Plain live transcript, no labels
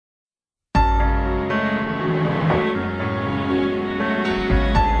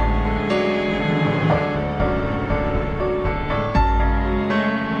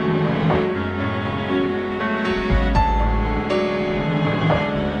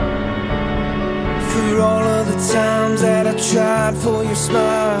all of the times that I tried for your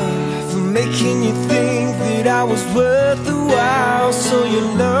smile, for making you think that I was worth the while. So your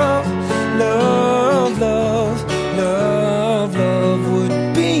love, love, love, love, love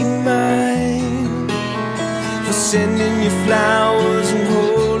would be mine. For sending you flowers and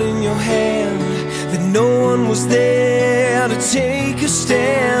holding your hand, that no one was there to take a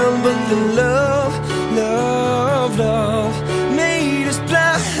stand. But the love, love, love made us blind.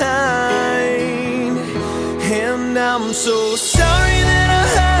 And I'm so sorry that I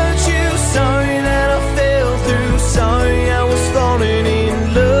hurt you, sorry that I fell through, sorry I was falling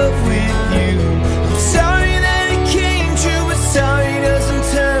in love with you. I'm sorry that it came true, but sorry doesn't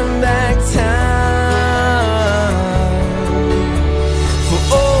turn back time. For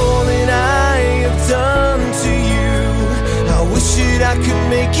all that I have done to you, I wish that I could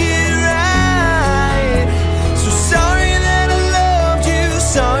make it right. So sorry that I loved you,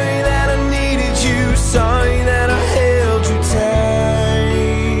 sorry that I needed you, sorry that I held you tight.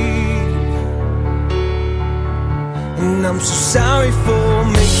 And I'm so sorry for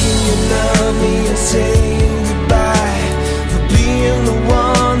making you love me and saying goodbye, for being the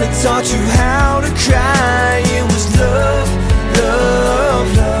one that taught you how to cry. It was love, love,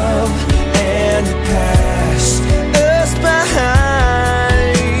 love, and it passed us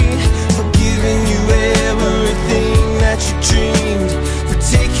behind. For giving you everything that you dreamed, for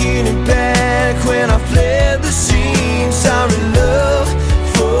taking it back when I fled the scene. Sorry love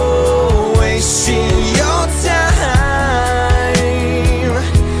for wasting your time.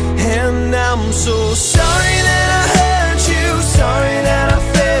 And I'm so sorry that I hurt you, sorry that I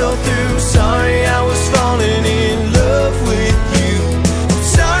fell through, sorry I was falling in love with you. I'm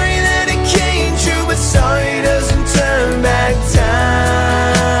sorry that it came true, but sorry doesn't turn back time.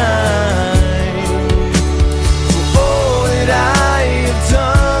 For all that I have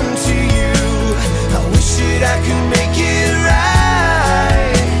done to you, I wish that I could make it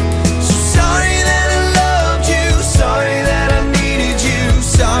right. So sorry that I loved you, sorry that I needed you,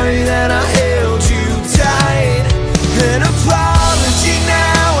 sorry that I held you tight. An apology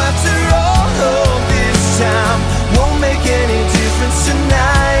now after all of this time won't make any difference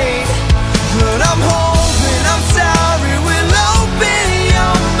tonight. But I'm hoping, I'm sorry, we'll open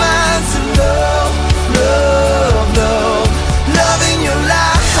your mind to love, love, love, love in your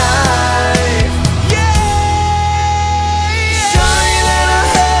life. Yeah. Sorry that I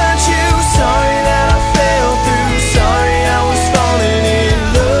hurt you, sorry that I fell through, sorry I was falling in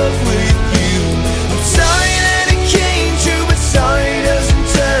love with you. I'm sorry that it came true, but sorry doesn't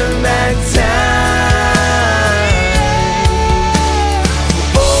turn back time.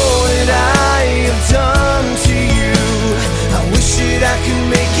 For all that I have done to you, I wish that I could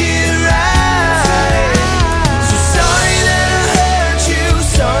make it right. So sorry that I hurt you,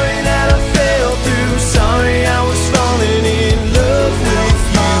 sorry that I fell through, sorry I was falling in love with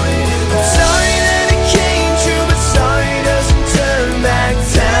you. I'm sorry that it came true, but sorry doesn't turn back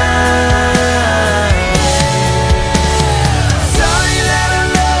time. Sorry that I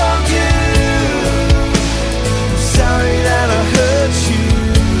loved you, sorry that I hurt you.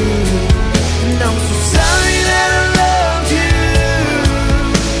 And I'm so sorry that I loved you,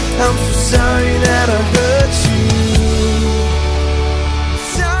 I'm so sorry that I hurt you.